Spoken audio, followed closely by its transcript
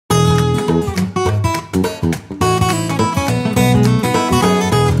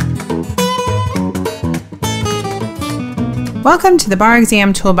Welcome to the Bar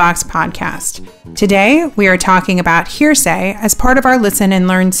Exam Toolbox podcast. Today, we are talking about hearsay as part of our Listen and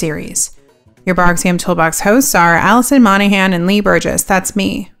Learn series. Your Bar Exam Toolbox hosts are Alison Monahan and Lee Burgess. That's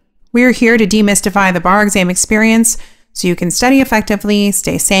me. We are here to demystify the bar exam experience so you can study effectively,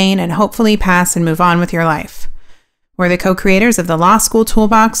 stay sane, and hopefully pass and move on with your life. We're the co-creators of the Law School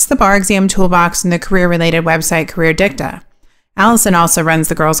Toolbox, the Bar Exam Toolbox, and the career-related website Career Dicta. Alison also runs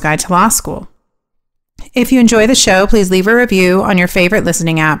the Girls Guide to Law School. If you enjoy the show, please leave a review on your favorite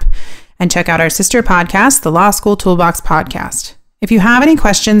listening app and check out our sister podcast, the Law School Toolbox podcast. If you have any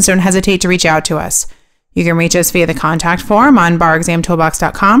questions, don't hesitate to reach out to us. You can reach us via the contact form on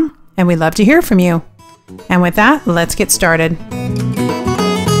barexamtoolbox.com, and we'd love to hear from you. And with that, let's get started.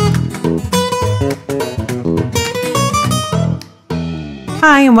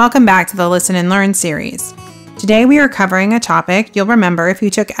 Hi, and welcome back to the Listen and Learn series. Today we are covering a topic you'll remember if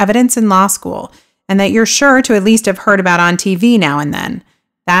you took evidence in law school, and that you're sure to at least have heard about on TV now and then.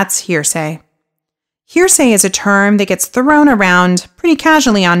 That's hearsay. Hearsay is a term that gets thrown around pretty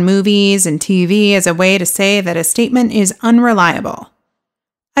casually on movies and TV as a way to say that a statement is unreliable.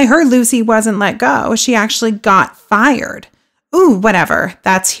 I heard Lucy wasn't let go. She actually got fired. Ooh, whatever.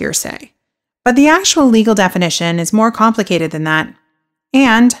 That's hearsay. But the actual legal definition is more complicated than that.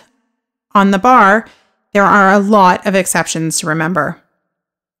 And on the bar, there are a lot of exceptions to remember.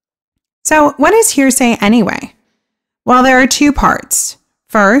 So, what is hearsay anyway? Well, there are two parts.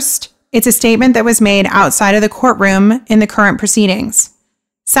 First, it's a statement that was made outside of the courtroom in the current proceedings.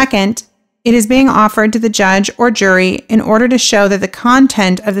 Second, it is being offered to the judge or jury in order to show that the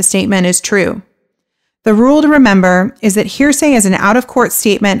content of the statement is true. The rule to remember is that hearsay is an out-of-court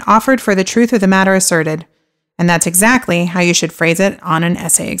statement offered for the truth of the matter asserted, and that's exactly how you should phrase it on an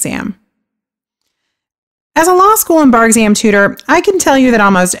essay exam. As a law school and bar exam tutor, I can tell you that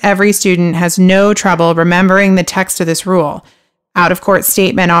almost every student has no trouble remembering the text of this rule. Out-of-court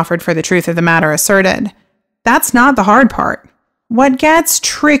statement offered for the truth of the matter asserted. That's not the hard part. What gets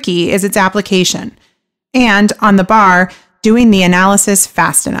tricky is its application, and on the bar, doing the analysis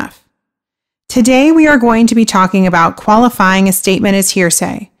fast enough. Today, we are going to be talking about qualifying a statement as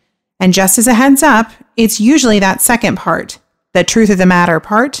hearsay. And just as a heads up, it's usually that second part, the truth of the matter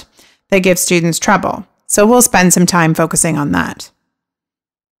part, that gives students trouble. So we'll spend some time focusing on that.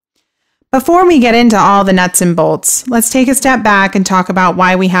 Before we get into all the nuts and bolts, let's take a step back and talk about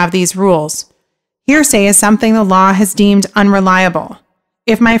why we have these rules. Hearsay is something the law has deemed unreliable.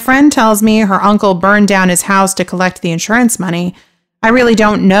 If my friend tells me her uncle burned down his house to collect the insurance money, I really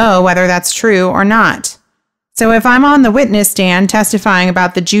don't know whether that's true or not. So if I'm on the witness stand testifying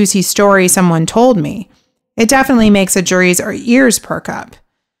about the juicy story someone told me, it definitely makes a jury's ears perk up.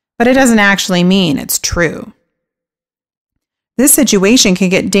 But it doesn't actually mean it's true. This situation can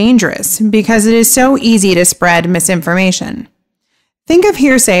get dangerous because it is so easy to spread misinformation. Think of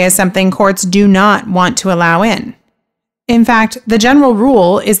hearsay as something courts do not want to allow in. In fact, the general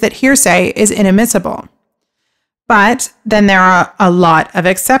rule is that hearsay is inadmissible. But then there are a lot of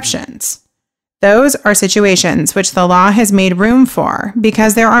exceptions. Those are situations which the law has made room for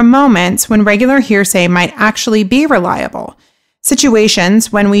because there are moments when regular hearsay might actually be reliable.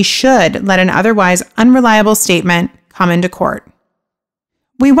 Situations when we should let an otherwise unreliable statement come into court.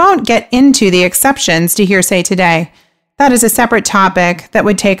 We won't get into the exceptions to hearsay today. That is a separate topic that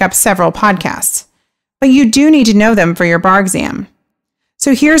would take up several podcasts. But you do need to know them for your bar exam.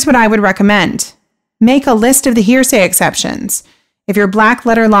 So here's what I would recommend. Make a list of the hearsay exceptions. If your black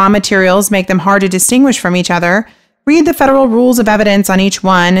letter law materials make them hard to distinguish from each other, read the federal rules of evidence on each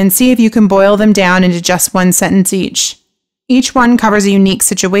one and see if you can boil them down into just one sentence each. Each one covers a unique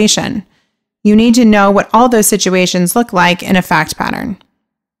situation. You need to know what all those situations look like in a fact pattern.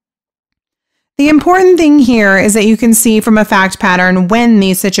 The important thing here is that you can see from a fact pattern when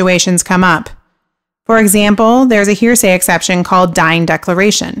these situations come up. For example, there's a hearsay exception called dying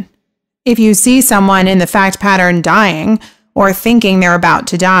declaration. If you see someone in the fact pattern dying or thinking they're about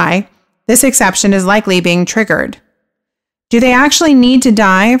to die, this exception is likely being triggered. Do they actually need to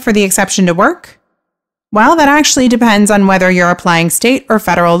die for the exception to work? Well, that actually depends on whether you're applying state or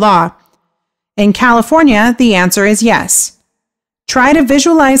federal law. In California, the answer is yes. Try to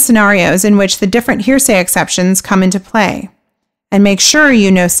visualize scenarios in which the different hearsay exceptions come into play, and make sure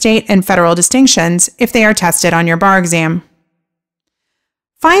you know state and federal distinctions if they are tested on your bar exam.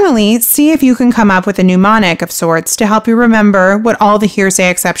 Finally, see if you can come up with a mnemonic of sorts to help you remember what all the hearsay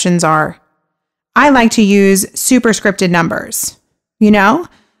exceptions are. I like to use superscripted numbers. You know,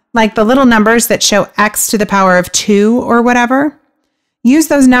 like the little numbers that show x to the power of 2 or whatever. Use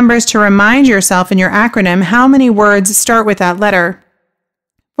those numbers to remind yourself in your acronym how many words start with that letter.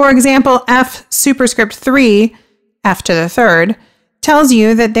 For example, F superscript 3 f to the third, tells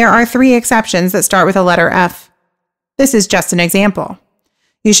you that there are 3 exceptions that start with a letter F. This is just an example.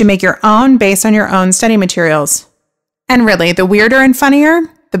 You should make your own based on your own study materials. And really, the weirder and funnier,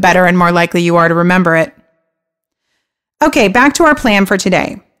 the better and more likely you are to remember it. Okay, back to our plan for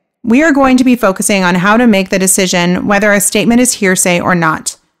today. We are going to be focusing on how to make the decision whether a statement is hearsay or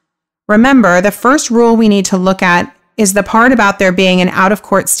not. Remember, the first rule we need to look at is the part about there being an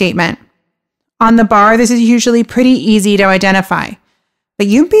out-of-court statement. On the bar, this is usually pretty easy to identify. But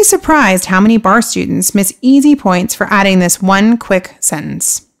you'd be surprised how many bar students miss easy points for adding this one quick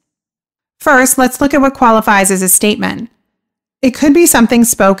sentence. First, let's look at what qualifies as a statement. It could be something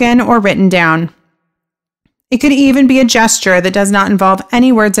spoken or written down. It could even be a gesture that does not involve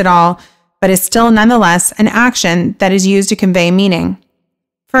any words at all, but is still nonetheless an action that is used to convey meaning.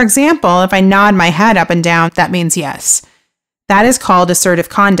 For example, if I nod my head up and down, that means yes. That is called assertive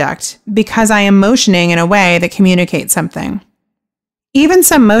conduct because I am motioning in a way that communicates something. Even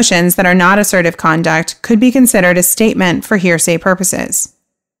some motions that are not assertive conduct could be considered a statement for hearsay purposes.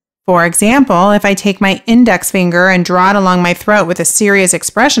 For example, if I take my index finger and draw it along my throat with a serious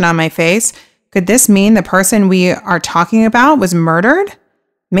expression on my face, could this mean the person we are talking about was murdered?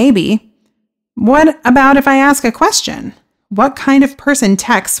 Maybe. What about if I ask a question? What kind of person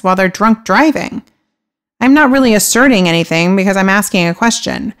texts while they're drunk driving? I'm not really asserting anything because I'm asking a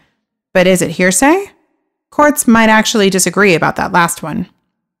question. But is it hearsay? Courts might actually disagree about that last one.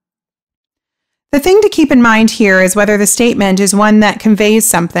 The thing to keep in mind here is whether the statement is one that conveys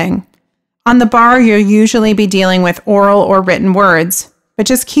something. On the bar, you'll usually be dealing with oral or written words, but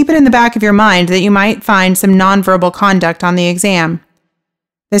just keep it in the back of your mind that you might find some nonverbal conduct on the exam.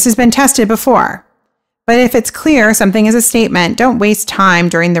 This has been tested before, but if it's clear something is a statement, don't waste time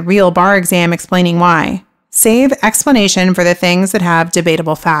during the real bar exam explaining why. Save explanation for the things that have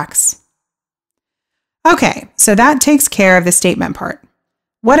debatable facts. Okay, so that takes care of the statement part.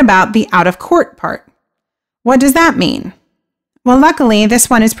 What about the out-of-court part? What does that mean? Well, luckily, this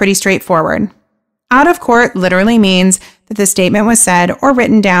one is pretty straightforward. Out of court literally means that the statement was said or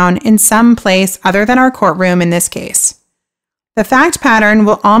written down in some place other than our courtroom in this case. The fact pattern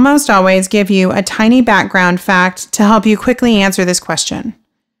will almost always give you a tiny background fact to help you quickly answer this question.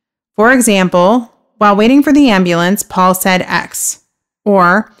 For example, while waiting for the ambulance, Paul said X,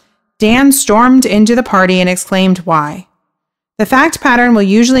 or Dan stormed into the party and exclaimed Y. The fact pattern will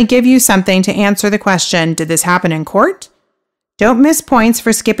usually give you something to answer the question, did this happen in court? Don't miss points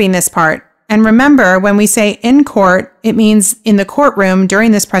for skipping this part. And remember, when we say in court, it means in the courtroom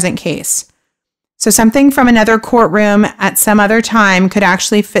during this present case. So something from another courtroom at some other time could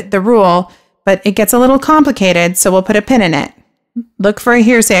actually fit the rule, but it gets a little complicated, so we'll put a pin in it. Look for a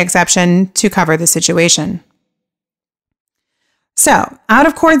hearsay exception to cover the situation. So,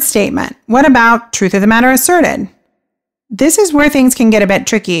 out-of-court statement. What about truth of the matter asserted? This is where things can get a bit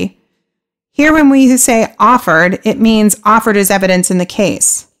tricky. Here, when we say offered, it means offered as evidence in the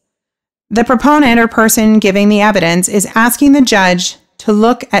case. The proponent or person giving the evidence is asking the judge to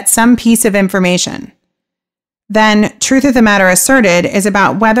look at some piece of information. Then, truth of the matter asserted is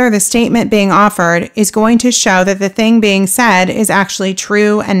about whether the statement being offered is going to show that the thing being said is actually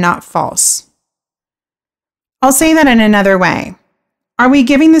true and not false. I'll say that in another way. Are we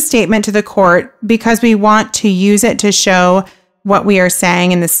giving the statement to the court because we want to use it to show what we are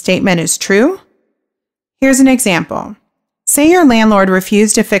saying and the statement is true? Here's an example. Say your landlord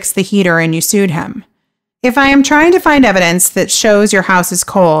refused to fix the heater and you sued him. If I am trying to find evidence that shows your house is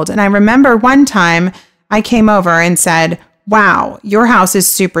cold, and I remember one time I came over and said, wow, your house is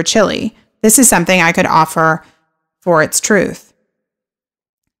super chilly. This is something I could offer for its truth.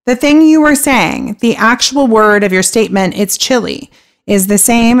 The thing you were saying, the actual word of your statement, it's chilly, is the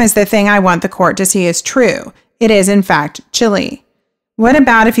same as the thing I want the court to see as true. It is, in fact, chilly. What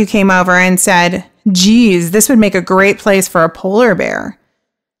about if you came over and said, geez, this would make a great place for a polar bear?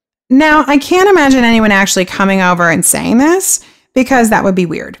 Now, I can't imagine anyone actually coming over and saying this because that would be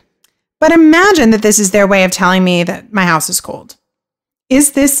weird. But imagine that this is their way of telling me that my house is cold.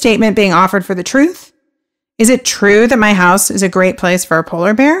 Is this statement being offered for the truth? Is it true that my house is a great place for a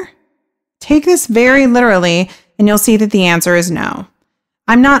polar bear? Take this very literally, and you'll see that the answer is no.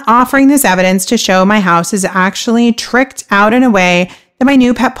 I'm not offering this evidence to show my house is actually tricked out in a way that my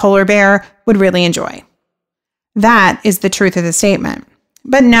new pet polar bear would really enjoy. That is the truth of the statement.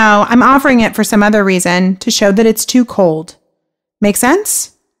 But no, I'm offering it for some other reason to show that it's too cold. Make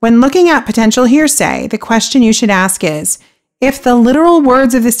sense? When looking at potential hearsay, the question you should ask is, if the literal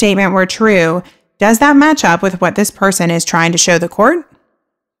words of the statement were true, does that match up with what this person is trying to show the court?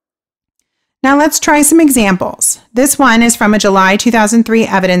 Now let's try some examples. This one is from a July 2003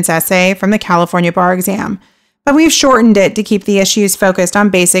 evidence essay from the California Bar Exam, but we've shortened it to keep the issues focused on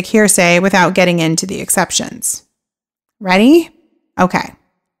basic hearsay without getting into the exceptions. Ready? Okay.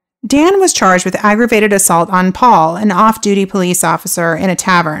 Dan was charged with aggravated assault on Paul, an off-duty police officer in a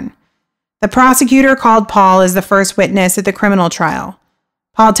tavern. The prosecutor called Paul as the first witness at the criminal trial.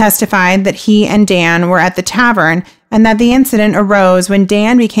 Paul testified that he and Dan were at the tavern and that the incident arose when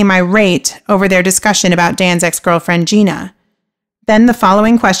Dan became irate over their discussion about Dan's ex-girlfriend Gina. Then the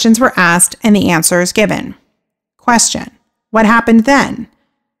following questions were asked and the answers given. Question: what happened then?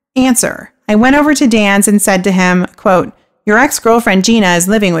 Answer: I went over to Dan's and said to him, quote, "Your ex-girlfriend Gina is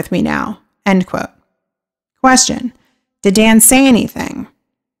living with me now." End quote. Question: did Dan say anything?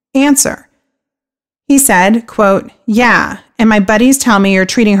 Answer: he said, quote, "Yeah, and my buddies tell me you're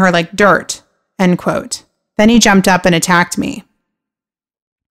treating her like dirt." End quote. Then he jumped up and attacked me.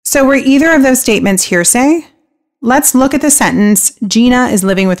 So were either of those statements hearsay? Let's look at the sentence, "Gina is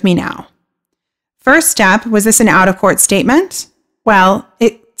living with me now." First step, was this an out-of-court statement? Well,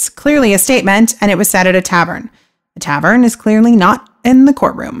 it's clearly a statement, and it was said at a tavern. A tavern is clearly not in the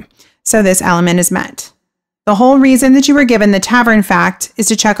courtroom, so this element is met. The whole reason that you were given the tavern fact is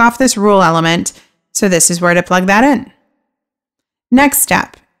to check off this rule element, so this is where to plug that in. Next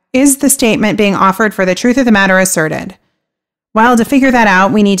step, is the statement being offered for the truth of the matter asserted? Well, to figure that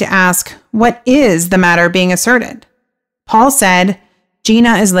out, we need to ask, what is the matter being asserted? Paul said,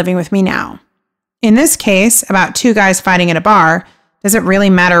 "Gina is living with me now." In this case, about two guys fighting at a bar, does it really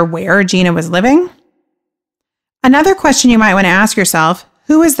matter where Gina was living? Another question you might want to ask yourself,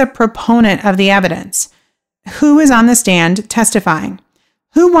 who is the proponent of the evidence? Who is on the stand testifying?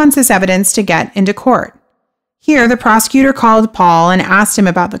 Who wants this evidence to get into court? Here, the prosecutor called Paul and asked him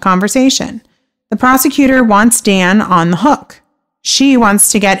about the conversation. The prosecutor wants Dan on the hook. She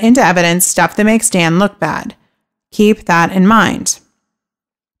wants to get into evidence stuff that makes Dan look bad. Keep that in mind.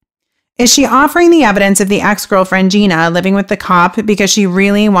 Is she offering the evidence of the ex-girlfriend Gina living with the cop because she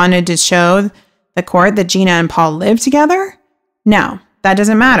really wanted to show the court that Gina and Paul lived together? No, that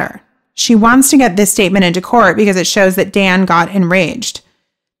doesn't matter. She wants to get this statement into court because it shows that Dan got enraged.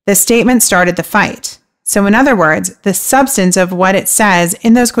 This statement started the fight. So in other words, the substance of what it says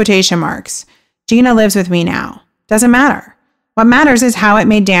in those quotation marks, "Gina lives with me now," doesn't matter. What matters is how it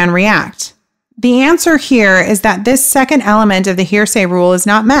made Dan react. The answer here is that this second element of the hearsay rule is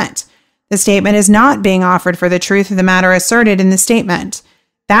not met. The statement is not being offered for the truth of the matter asserted in the statement.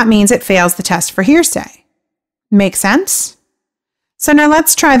 That means it fails the test for hearsay. Make sense? So now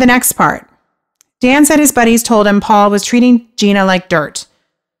let's try the next part. Dan said his buddies told him Paul was treating Gina like dirt.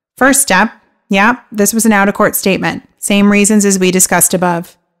 First step, this was an out-of-court statement. Same reasons as we discussed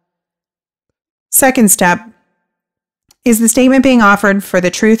above. Second step, is the statement being offered for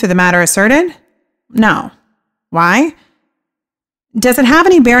the truth of the matter asserted? No. Why? Does it have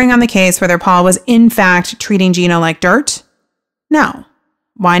any bearing on the case whether Paul was in fact treating Gina like dirt? No.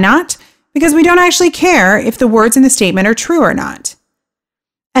 Why not? Because we don't actually care if the words in the statement are true or not.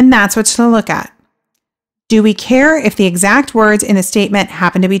 And that's what's to look at. Do we care if the exact words in the statement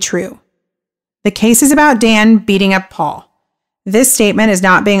happen to be true? The case is about Dan beating up Paul. This statement is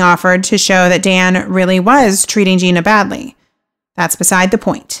not being offered to show that Dan really was treating Gina badly. That's beside the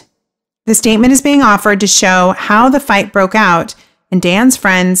point. The statement is being offered to show how the fight broke out, and Dan's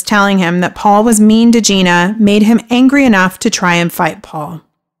friends telling him that Paul was mean to Gina made him angry enough to try and fight Paul.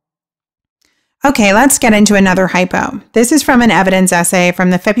 Okay, let's get into another hypo. This is from an evidence essay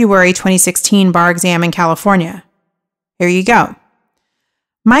from the February 2016 bar exam in California. Here you go.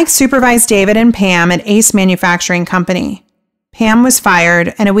 Mike supervised David and Pam at Ace Manufacturing Company. Pam was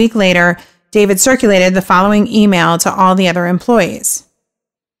fired, and a week later, David circulated the following email to all the other employees.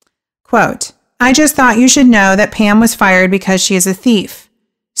 Quote, "I just thought you should know that Pam was fired because she is a thief.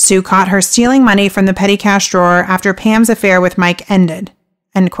 Sue caught her stealing money from the petty cash drawer after Pam's affair with Mike ended."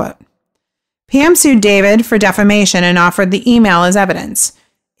 End quote. Pam sued David for defamation and offered the email as evidence.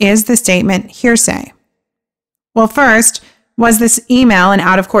 Is the statement hearsay? Well, first, was this email an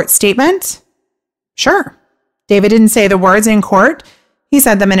out-of-court statement? Sure. David didn't say the words in court. He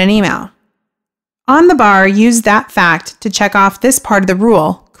said them in an email. On the bar, use that fact to check off this part of the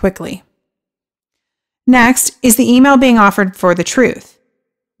rule quickly. Next, is the email being offered for the truth?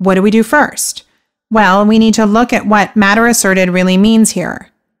 What do we do first? Well, we need to look at what matter asserted really means here.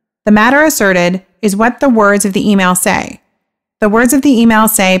 The matter asserted is what the words of the email say. The words of the email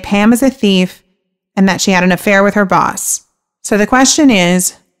say Pam is a thief and that she had an affair with her boss. So the question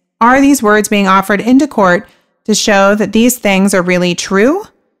is, are these words being offered into court to show that these things are really true?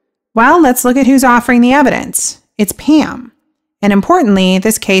 Well, let's look at who's offering the evidence. It's Pam. And importantly,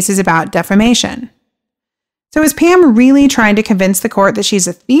 this case is about defamation. So is Pam really trying to convince the court that she's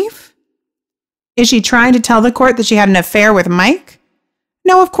a thief? Is she trying to tell the court that she had an affair with Mike?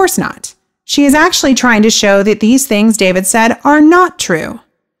 No, of course not. She is actually trying to show that these things David said are not true.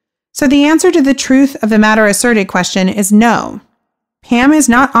 So the answer to the truth of the matter asserted question is no. Pam is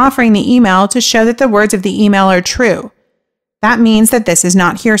not offering the email to show that the words of the email are true. That means that this is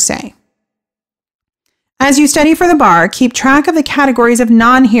not hearsay. As you study for the bar, keep track of the categories of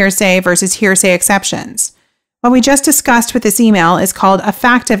non-hearsay versus hearsay exceptions. What we just discussed with this email is called a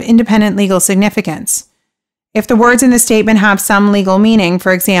fact of independent legal significance. If the words in the statement have some legal meaning,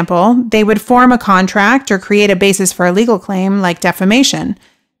 for example, they would form a contract or create a basis for a legal claim like defamation,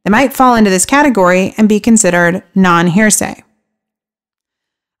 they might fall into this category and be considered non-hearsay.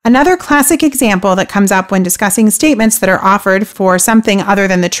 Another classic example that comes up when discussing statements that are offered for something other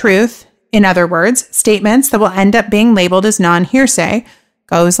than the truth, in other words, statements that will end up being labeled as non-hearsay,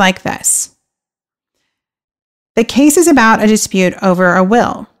 goes like this. The case is about a dispute over a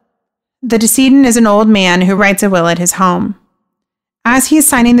will. The decedent is an old man who writes a will at his home. As he is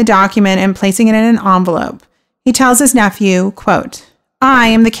signing the document and placing it in an envelope, he tells his nephew, quote, I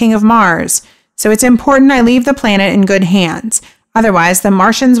am the king of Mars, so it's important I leave the planet in good hands. Otherwise, the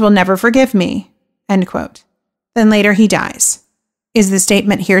Martians will never forgive me. End quote. Then later he dies. Is the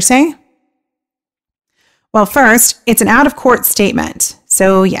statement hearsay? Well, first, it's an out-of-court statement,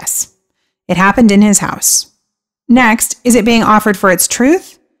 so yes, it happened in his house. Next, is it being offered for its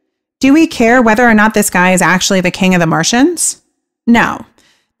truth? Do we care whether or not this guy is actually the king of the Martians? No.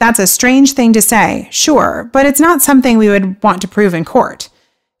 That's a strange thing to say, sure, but it's not something we would want to prove in court.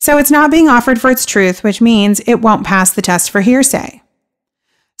 So it's not being offered for its truth, which means it won't pass the test for hearsay.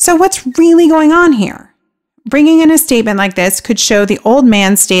 So what's really going on here? Bringing in a statement like this could show the old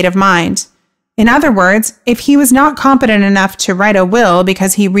man's state of mind. In other words, if he was not competent enough to write a will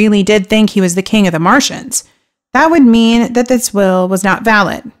because he really did think he was the king of the Martians, that would mean that this will was not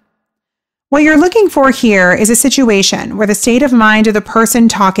valid. What you're looking for here is a situation where the state of mind of the person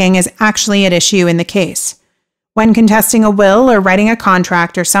talking is actually at issue in the case. When contesting a will or writing a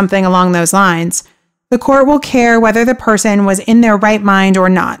contract or something along those lines, the court will care whether the person was in their right mind or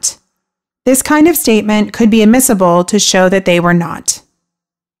not. This kind of statement could be admissible to show that they were not.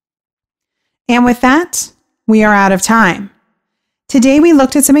 And with that, we are out of time. Today we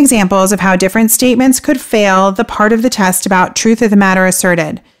looked at some examples of how different statements could fail the part of the test about truth of the matter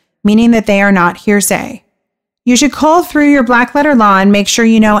asserted, meaning that they are not hearsay. You should cull through your black letter law and make sure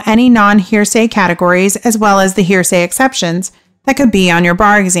you know any non-hearsay categories as well as the hearsay exceptions that could be on your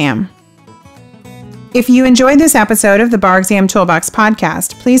bar exam. If you enjoyed this episode of the Bar Exam Toolbox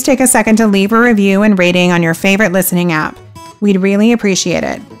podcast, please take a second to leave a review and rating on your favorite listening app. We'd really appreciate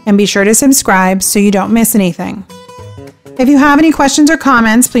it. And be sure to subscribe so you don't miss anything. If you have any questions or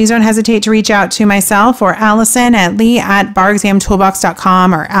comments, please don't hesitate to reach out to myself or Alison at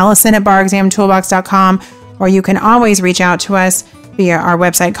lee@barexamtoolbox.com or allison@barexamtoolbox.com, or you can always reach out to us via our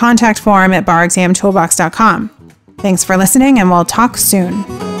website contact form at barexamtoolbox.com. Thanks for listening, and we'll talk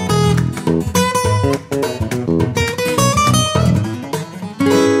soon.